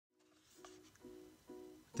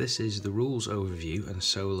This is the rules overview and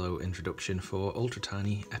solo introduction for Ultra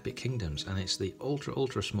Tiny Epic Kingdoms, and it's the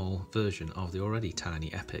ultra small version of the already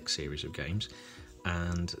tiny Epic series of games.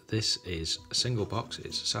 And this is a single box.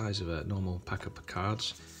 It's the size of a normal pack of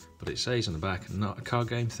cards, but it says on the back, not a card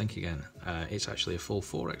game, think again. It's actually a full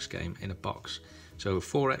 4X game in a box. So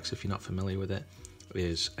 4X, if you're not familiar with it,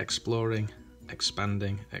 is exploring,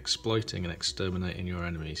 expanding, exploiting and exterminating your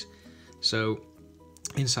enemies. So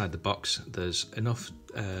inside the box there's enough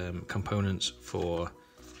components for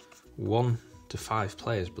 1 to 5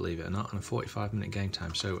 players, believe it or not, and a 45-minute game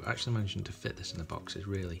time. So actually managing to fit this in the box is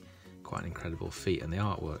really quite an incredible feat, and the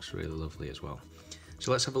artwork's really lovely as well.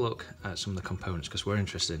 So let's have a look at some of the components, because we're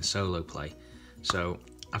interested in solo play. So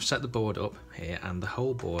I've set the board up here, and the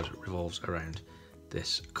whole board revolves around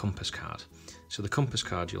this compass card. So the compass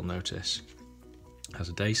card, you'll notice, has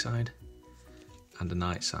a day side and a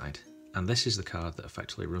night side, and this is the card that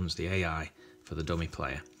effectively runs the AI for the dummy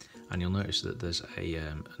player. And you'll notice that there's a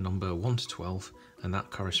number 1 to 12, and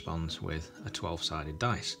that corresponds with a 12-sided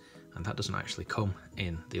dice, and that doesn't actually come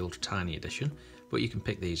in the Ultra Tiny edition, but you can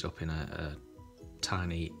pick these up in a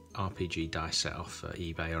tiny RPG dice set off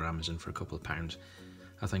eBay or Amazon for a couple of pounds.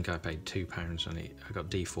 I think I paid £2 and I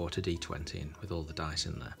got D4 to D20 in with all the dice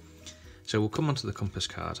in there. So we'll come onto the compass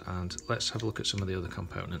card and let's have a look at some of the other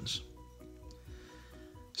components.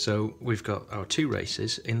 So we've got our 2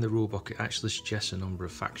 races. In the rulebook it actually suggests a number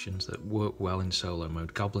of factions that work well in solo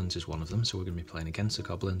mode. Goblins is one of them, so we're going to be playing against the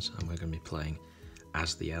goblins and we're going to be playing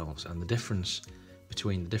as the elves. And the difference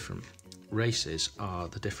between the different races are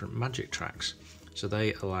the different magic tracks. So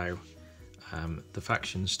they allow the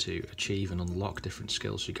factions to achieve and unlock different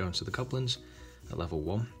skills. So you go into the goblins at level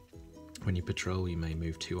 1. When you patrol you may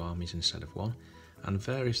move 2 armies instead of 1, and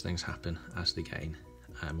various things happen as they gain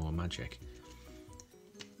more magic.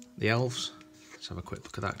 The elves, let's have a quick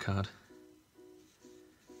look at that card.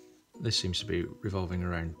 This seems to be revolving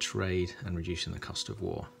around trade and reducing the cost of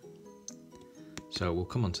war. So we'll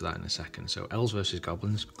come on to that in a second. So elves versus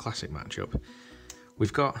goblins, classic matchup.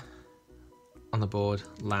 We've got on the board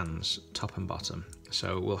lands, top and bottom.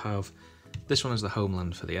 So we'll have this one as the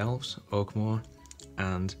homeland for the elves, Ogmore,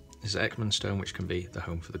 and this is Ekmanstone, which can be the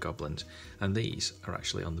home for the goblins. And these are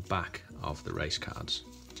actually on the back of the race cards.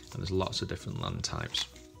 And there's lots of different land types.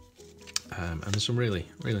 And there's some really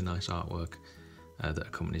nice artwork that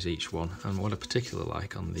accompanies each one. And what I particularly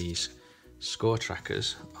like on these score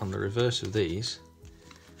trackers, on the reverse of these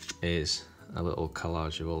is a little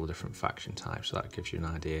collage of all the different faction types, so that gives you an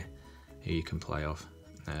idea who you can play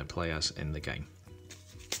as in the game.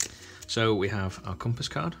 So we have our compass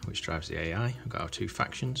card, which drives the AI. We've got our 2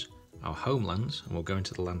 factions, our homelands, and we'll go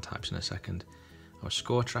into the land types in a second. Our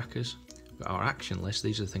score trackers, we've got our action list.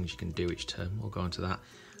 These are the things you can do each turn. We'll go into that.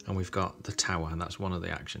 And we've got the tower, and that's one of the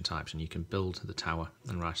action types, and you can build the tower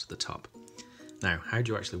and rise to the top. Now, how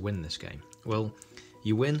do you actually win this game? Well,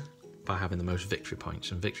 you win by having the most victory points,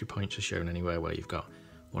 and victory points are shown anywhere where you've got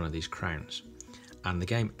one of these crowns. And the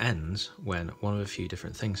game ends when one of a few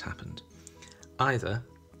different things happened. Either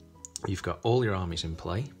you've got all your armies in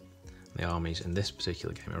play. The armies in this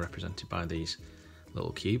particular game are represented by these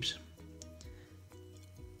little cubes.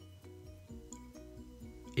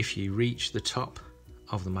 If you reach the top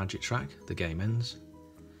of the magic track, the game ends.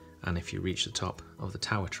 And if you reach the top of the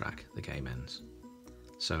tower track, the game ends.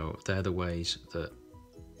 So they're the ways that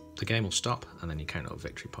the game will stop, and then you count up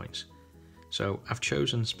victory points. So I've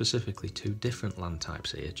chosen specifically 2 different land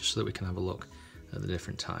types here, just so that we can have a look at the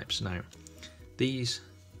different types. Now, these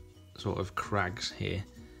sort of crags here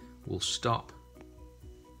will stop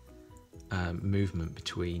movement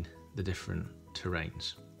between the different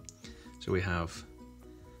terrains. So we have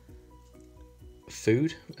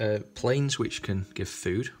food, plains which can give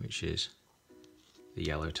food, which is the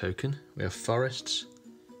yellow token. We have forests,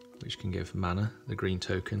 which can give mana, the green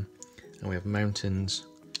token. And we have mountains,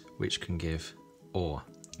 which can give ore,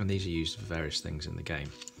 and these are used for various things in the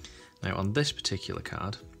game. Now on this particular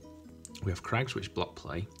card we have crags which block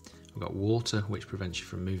play, we've got water which prevents you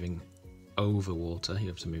from moving over water, you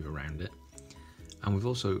have to move around it, and we've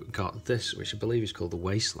also got this which I believe is called the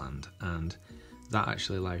wasteland, and that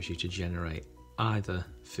actually allows you to generate either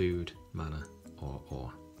food, mana or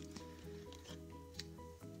ore.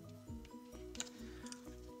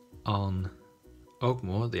 On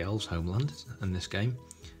Ogmore, the elves' homeland, in this game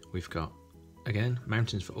we've got, again,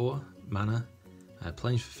 mountains for ore, mana,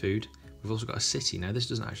 plains for food. We've also got a city. Now this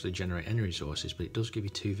doesn't actually generate any resources, but it does give you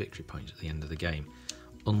 2 victory points at the end of the game,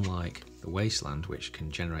 unlike the wasteland, which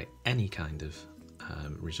can generate any kind of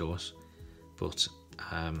resource, but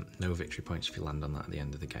no victory points if you land on that at the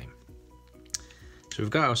end of the game. So we've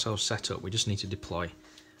got ourselves set up, we just need to deploy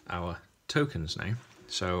our tokens now.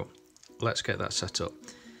 So let's get that set up.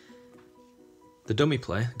 The dummy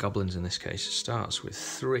player, goblins in this case, starts with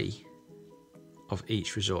 3 of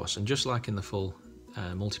each resource, and just like in the full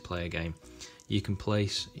multiplayer game, you can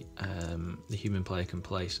place, the human player can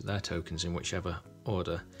place their tokens in whichever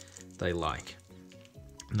order they like.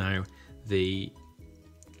 Now,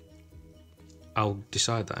 I'll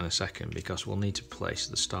decide that in a second because we'll need to place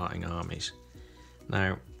the starting armies.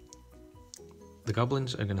 Now, the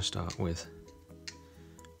goblins are going to start with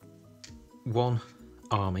 1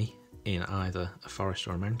 army in either a forest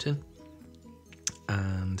or a mountain,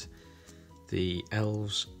 and the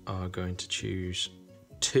elves are going to choose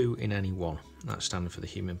 2 in any one. That's standard for the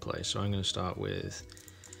human players. So I'm going to start with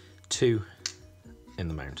 2 in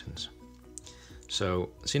the mountains. So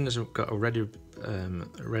seeing as I've got a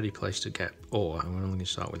ready place to get ore, I'm only going to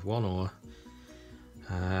start with 1 ore.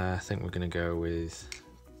 I think we're going to go with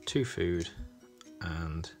 2 food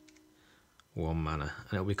and 1 mana,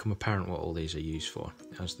 and it'll become apparent what all these are used for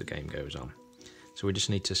as the game goes on. So we just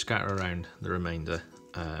need to scatter around the remainder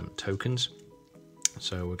tokens.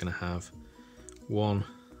 So we're going to have 1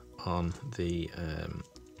 on the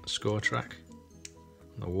score track,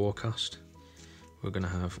 on the war cost. We're going to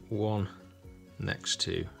have 1 next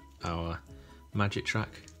to our magic track,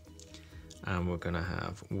 and we're going to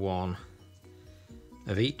have 1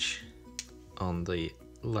 of each on the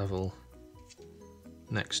level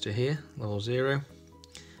next to here, level 0,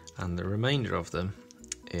 and the remainder of them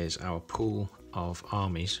is our pool of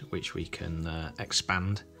armies which we can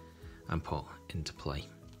expand and put into play.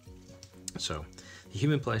 So the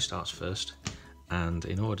human player starts first, and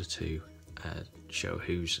in order to show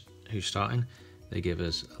who's starting, they give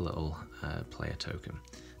us a little player token.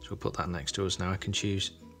 So we'll put that next to us. Now I can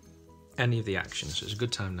choose any of the actions, so it's a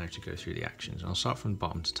good time now to go through the actions. I'll start from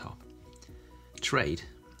bottom to top. Trade.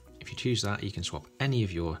 If you choose that, you can swap any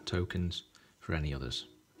of your tokens for any others.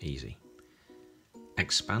 Easy.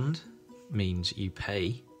 Expand means you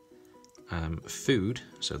pay food,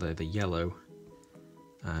 so they're the yellow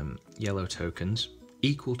tokens,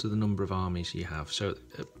 equal to the number of armies you have. So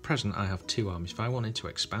at present I have 2 armies. If I wanted to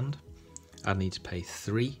expand, I'd need to pay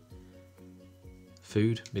 3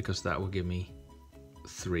 food, because that will give me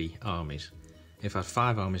 3 armies. If I had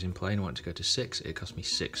 5 armies in play and I want to go to 6, it cost me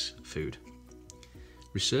 6 food.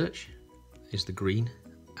 Research is the green,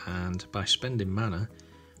 and by spending mana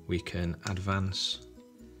we can advance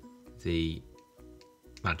the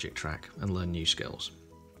magic track and learn new skills.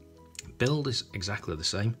 Build is exactly the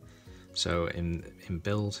same. So in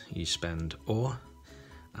build you spend ore,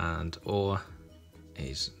 and ore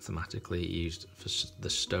is thematically used for the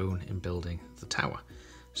stone in building the tower.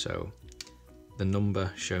 So the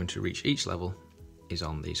number shown to reach each level is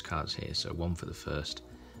on these cards here. So 1 for the first,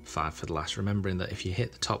 5 for the last, remembering that if you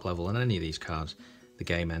hit the top level on any of these cards, the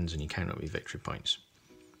game ends and you count up your victory points.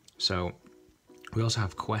 So we also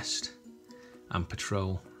have quest and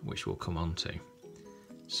patrol, which we'll come on to.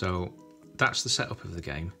 So that's the setup of the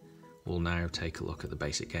game. We'll now take a look at the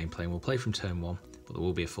basic gameplay, and we'll play from turn 1, but there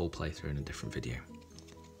will be a full playthrough in a different video.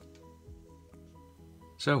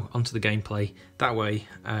 So onto the gameplay. That way,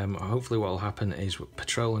 hopefully what will happen is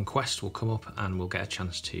patrol and quest will come up and we'll get a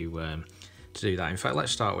chance to do that. In fact,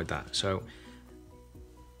 let's start with that. So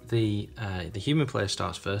the human player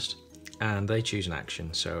starts first, and they choose an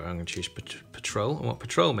action. So I'm going to choose patrol, and what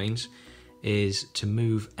patrol means is to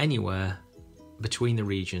move anywhere between the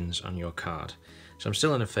regions on your card. So I'm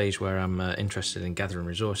still in a phase where I'm interested in gathering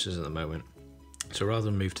resources at the moment. So rather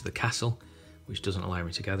than move to the castle, which doesn't allow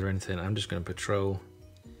me to gather anything, I'm just going to patrol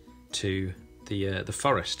to the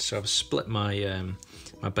forest. So I've split my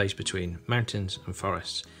my base between mountains and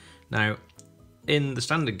forests. Now, in the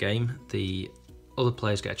standard game, the other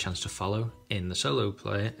players get a chance to follow. In the solo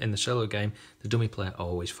game, the dummy player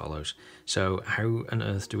always follows. So how on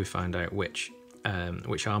earth do we find out which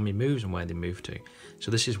army moves and where they move to?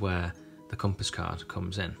 So this is where the compass card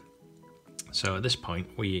comes in. So at this point,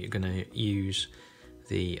 we are going to use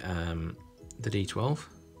the D12,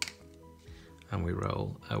 and we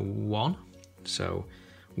roll a 1. So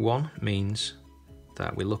 1 means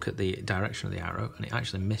that we look at the direction of the arrow, and it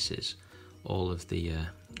actually misses all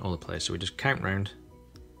the players. So we just count round,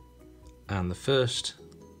 and the first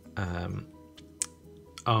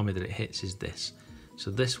army that it hits is this. So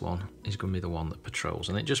this one is going to be the one that patrols,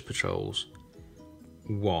 and it just patrols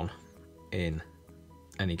 1 in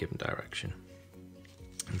any given direction.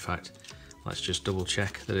 In fact, let's just double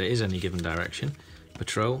check that it is any given direction.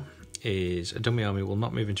 Patrol is a dummy army will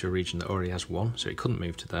not move into a region that already has 1, so it couldn't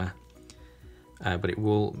move to there, but it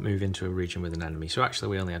will move into a region with an enemy. So actually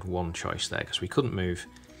we only had 1 choice there, because we couldn't move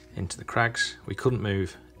into the crags, we couldn't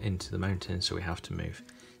move into the mountains, so we have to move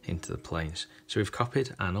into the plains. So we've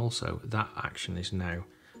copied, and also that action is now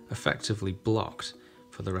effectively blocked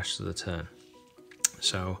for the rest of the turn.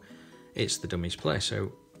 So it's the dummy's play.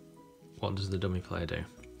 So what does the dummy player do?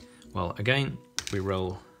 Well, again, we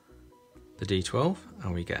roll the d12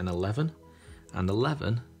 and we get an 11, and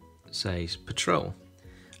 11 says patrol,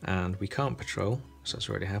 and we can't patrol, so that's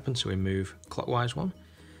already happened, so we move clockwise 1.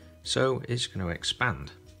 So it's going to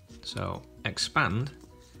expand. So expand,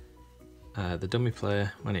 the dummy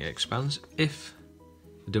player, when it expands, if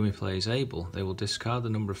the dummy player is able, they will discard the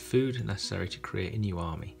number of food necessary to create a new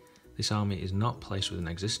army. This army is not placed with an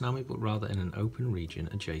existing army, but rather in an open region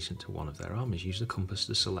adjacent to one of their armies. Use the compass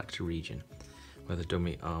to select a region where the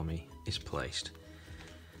dummy army is placed.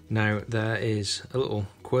 Now, there is a little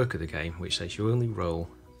quirk of the game which says you only roll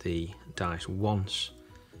the dice once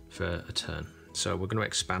for a turn. So we're going to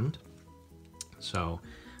expand. So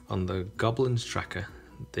on the Goblins tracker,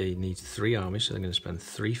 they need 3 armies, so they're going to spend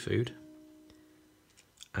 3 food,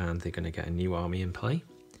 and they're going to get a new army in play.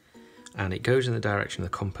 And it goes in the direction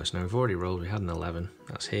of the compass. Now we've already rolled, we had an 11,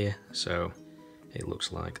 that's here, so it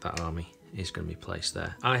looks like that army is going to be placed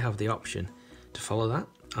there. I have the option to follow that.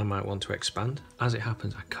 I might want to expand. As it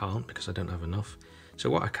happens, I can't because I don't have enough. So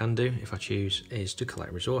what I can do, if I choose, is to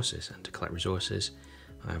collect resources. And to collect resources,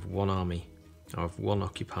 I have 1 army. I have 1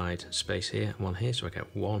 occupied space here and 1 here, so I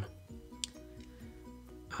get 1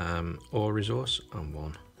 ore resource and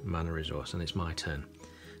 1 mana resource, and it's my turn.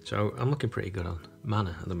 So I'm looking pretty good on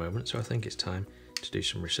mana at the moment, so I think it's time to do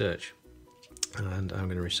some research. And I'm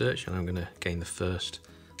going to research, and I'm going to gain the first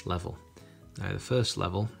level. Now the first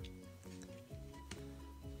level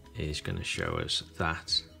is going to show us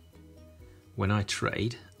that when I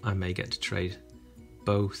trade, I may get to trade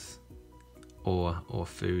both ore or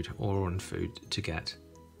food, ore and food, to get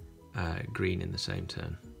green in the same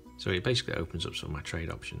turn. So it basically opens up some of my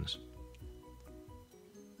trade options.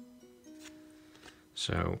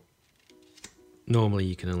 So normally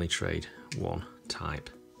you can only trade 1 type.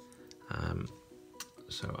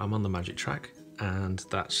 So I'm on the magic track, and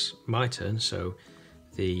that's my turn. So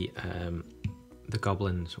the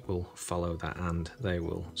goblins will follow that, and they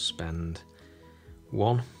will spend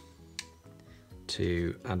 1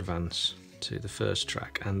 to advance to the first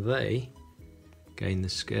track, and they gain the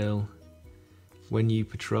skill. When you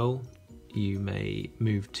patrol, you may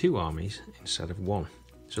move 2 armies instead of 1.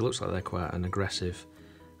 So it looks like they're quite an aggressive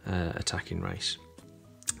attacking race.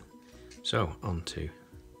 So on to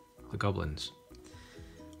the goblins.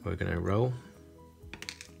 We're going to roll,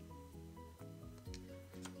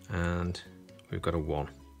 and we've got a 1.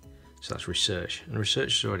 So that's research, and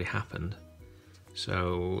research has already happened.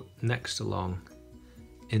 So next along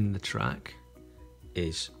in the track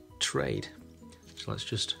is trade. So let's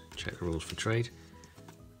just check the rules for trade.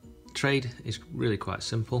 Trade is really quite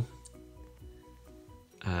simple.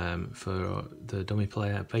 For the dummy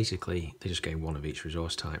player, basically they just gain 1 of each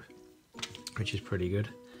resource type, which is pretty good.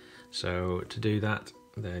 So to do that,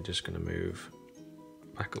 they're just going to move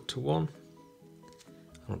back up to 1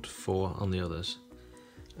 and up to 4 on the others.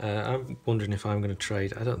 I'm wondering if I'm going to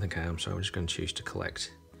trade. I don't think I am, so I'm just going to choose to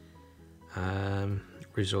collect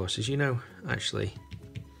resources. You know, actually,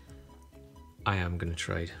 I am going to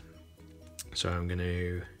trade. So I'm going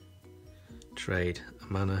to trade a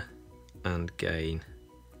mana and gain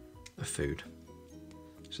a food.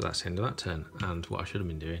 So that's the end of that turn, and what I should have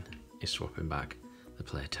been doing is swapping back the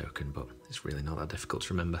player token, but it's really not that difficult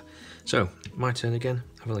to remember. So my turn again.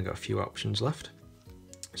 I've only got a few options left,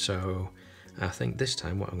 so I think this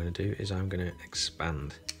time what I'm going to do is I'm going to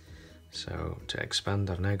expand. So to expand,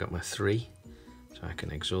 I've now got my 3, so I can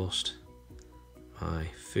exhaust my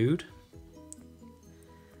food.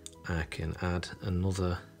 I can add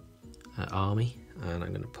another army, and I'm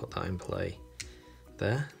going to put that in play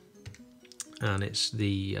there. And it's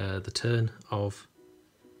the turn of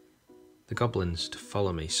the goblins to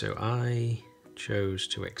follow me. So I chose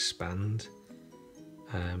to expand.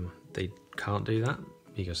 They can't do that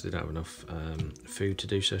because they don't have enough food to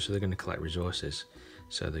do so, so they're going to collect resources.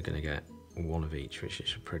 So they're going to get 1 of each, which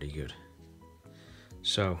is pretty good.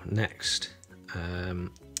 So next,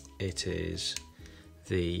 it is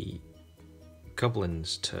the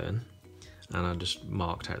goblins' turn, and I just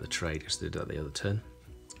marked out the trade because they did that the other turn.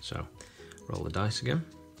 So roll the dice again.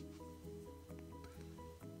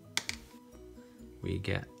 We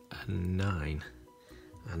get a 9.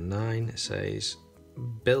 And 9 says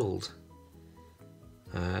build.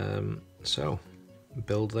 So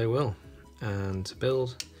build they will. And to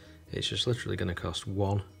build, it's just literally going to cost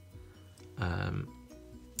 1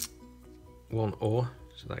 ore,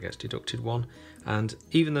 so that gets deducted 1. And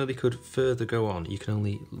even though they could further go on, you can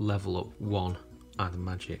only level up 1, either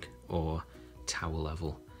magic or tower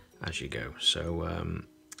level. as you go. So I'm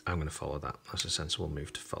going to follow that. That's a sensible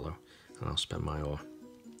move to follow, and I'll spend my ore.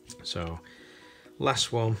 So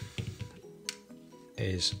last one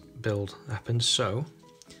is build happens. So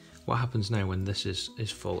what happens now when this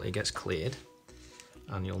is full, it gets cleared,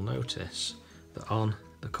 and you'll notice that on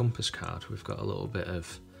the compass card we've got a little bit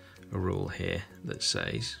of a rule here that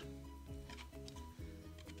says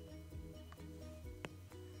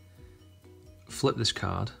flip this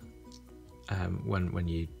card when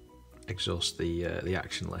you exhaust the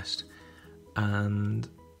action list, and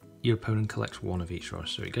your opponent collects one of each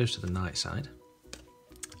resource. So it goes to the night side,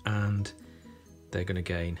 and they're going to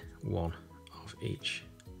gain one of each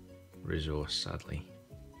resource, sadly.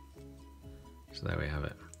 So there we have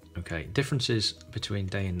it. Okay, differences between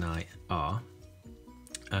day and night are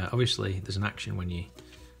obviously there's an action when you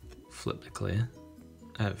flip the clear.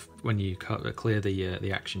 When you clear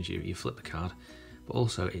the actions, you flip the card, but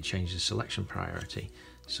also it changes selection priority.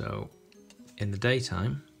 So in the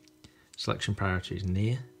daytime, selection priority is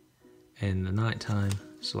near. In the nighttime,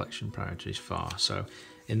 selection priority is far. So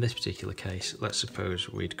in this particular case, let's suppose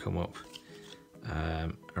we'd come up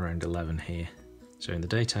around 11 here. So in the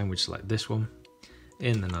daytime, we'd select this one.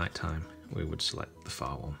 In the nighttime, we would select the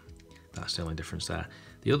far one. That's the only difference there.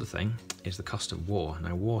 The other thing is the cost of war.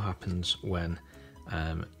 Now, war happens when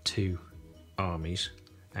two armies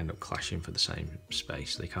end up clashing for the same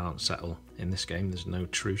space. They can't settle in this game. There's no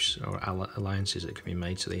truce or alliances that can be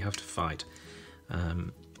made, so they have to fight.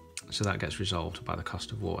 So that gets resolved by the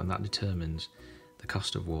cost of war, and that determines the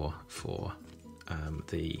cost of war for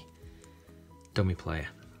the dummy player.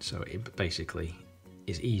 So it basically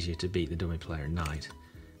is easier to beat the dummy player at night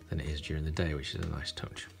than it is during the day, which is a nice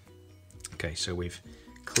touch. Okay, so we've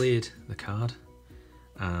cleared the card,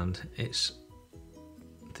 and it's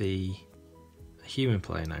the human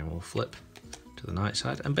player now will flip to the night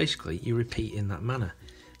side, and basically you repeat in that manner.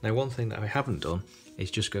 Now, one thing that I haven't done is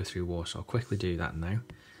just go through war, so I'll quickly do that now.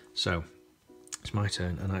 So it's my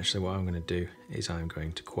turn, and actually what I'm going to do is I'm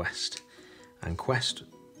going to quest, and quest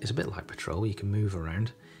is a bit like patrol. You can move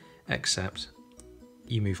around, except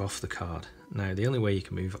you move off the card. Now, the only way you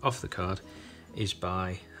can move off the card is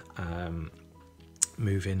by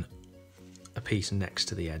moving a piece next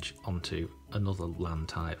to the edge onto another land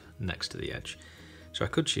type next to the edge. So I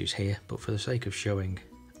could choose here, but for the sake of showing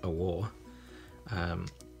a war,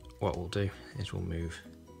 what we'll do is we'll move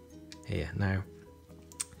here. Now,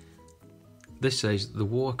 this says the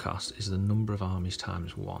war cost is the number of armies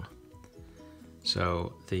times 1.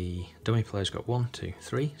 So the dummy player's got 1, 2,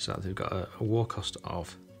 3, so they've got a war cost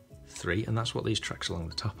of 3, and that's what these tracks along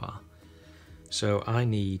the top are. So I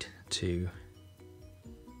need to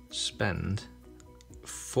spend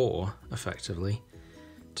 4 effectively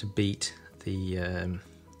to beat the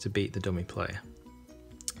dummy player.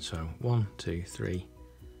 So 1, 2, 3,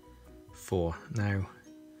 4. Now,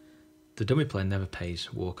 the dummy player never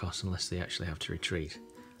pays war cost unless they actually have to retreat.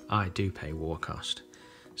 I do pay war cost.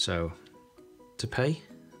 So to pay,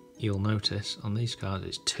 you'll notice on these cards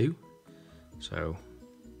it's 2. So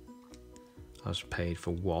I was paid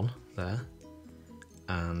for 1 there,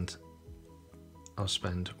 and I'll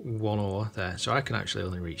spend 1 ore there. So I can actually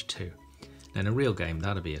only reach 2. Now, in a real game,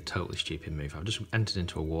 that'd be a totally stupid move. I've just entered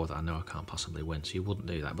into a war that I know I can't possibly win, so you wouldn't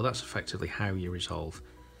do that. But that's effectively how you resolve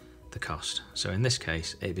the cost. So in this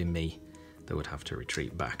case, it'd be me that would have to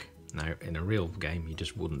retreat back. Now, in a real game, you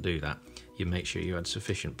just wouldn't do that. You make sure you had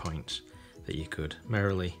sufficient points that you could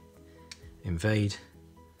merrily invade,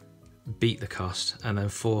 beat the cost, and then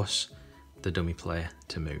force the dummy player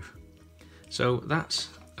to move. So that's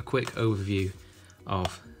a quick overview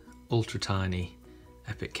of Ultra Tiny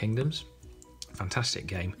Epic Kingdoms. Fantastic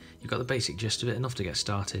game. You've got the basic gist of it, enough to get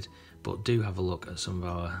started, but do have a look at some of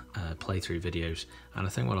our playthrough videos, and I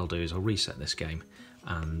think what I'll do is I'll reset this game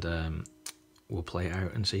and we'll play it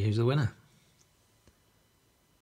out and see who's the winner.